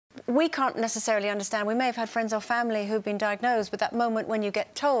we can't necessarily understand. We may have had friends or family who've been diagnosed, but that moment when you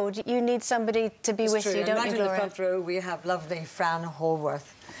get told, you need somebody to be with you, don't right you, in Gloria? the front row, we have lovely Fran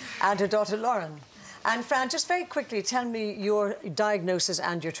Hallworth and her daughter Lauren. And Fran, just very quickly, tell me your diagnosis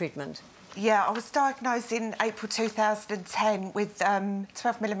and your treatment. Yeah, I was diagnosed in April 2010 with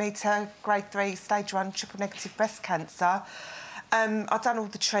 12mm grade 3 stage 1 triple negative breast cancer. I'd done all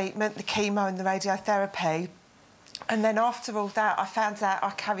the treatment, the chemo and the radiotherapy. And then after all that, I found out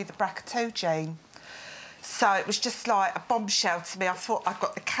I carry the BRCA2 gene. So it was just like a bombshell to me. I thought I'd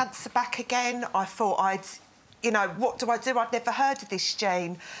got the cancer back again. I thought you know, what do I do? I'd never heard of this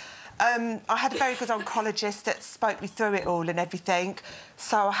gene. I had a very good oncologist that spoke me through it all and everything.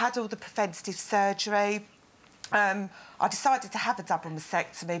 So I had all the preventative surgery. I decided to have a double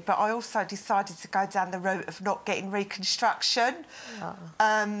mastectomy, but I also decided to go down the route of not getting reconstruction. Oh.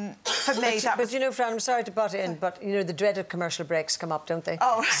 For me, But you know, Fran, I'm sorry to butt in, but, you know, the dreaded commercial breaks come up, don't they?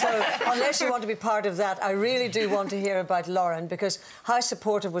 Oh. So, unless you want to be part of that, I really do want to hear about Lauren, because how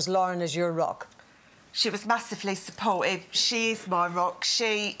supportive was Lauren as your rock? She was massively supportive. She is my rock.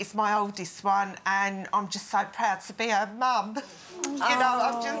 She is my oldest one, and I'm just so proud to be her mum. You know,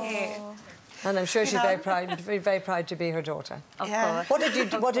 I'm just... And I'm sure she's very proud to be her daughter. Of course.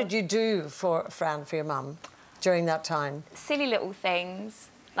 What did you do for Fran, for your mum, during that time? Silly little things,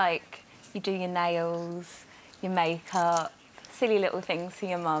 like you do your nails, your makeup, silly little things for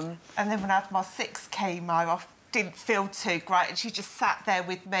your mum. And then when I had my 6th chemo, I didn't feel too great, and she just sat there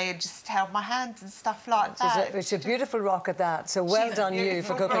with me and just held my hands and stuff like that. It's a beautiful rock at that, so well done you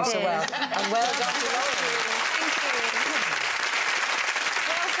for cooking so well. And well done to Lauren.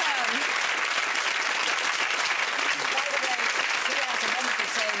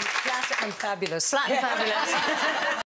 And fabulous. Flat and fabulous.